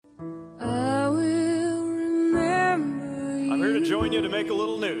join you to make a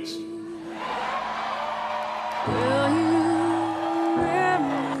little news.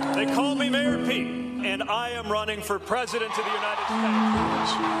 They call me Mayor Pete, and I am running for President of the United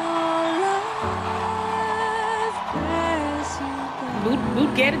States.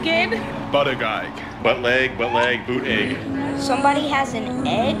 Boot get again? Buttigieg. Butt leg, boot egg. Somebody has an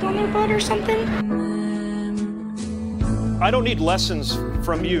egg on their butt or something? I don't need lessons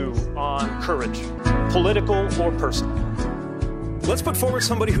from you on courage, political or personal. Let's put forward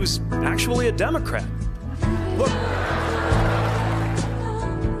somebody who's actually a Democrat. Look,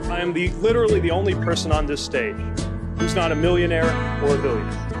 I am literally the only person on this stage who's not a millionaire or a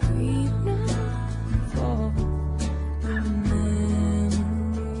billionaire.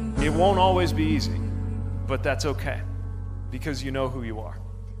 It won't always be easy, but that's okay, because you know who you are.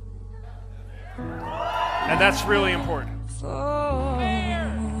 And that's really important.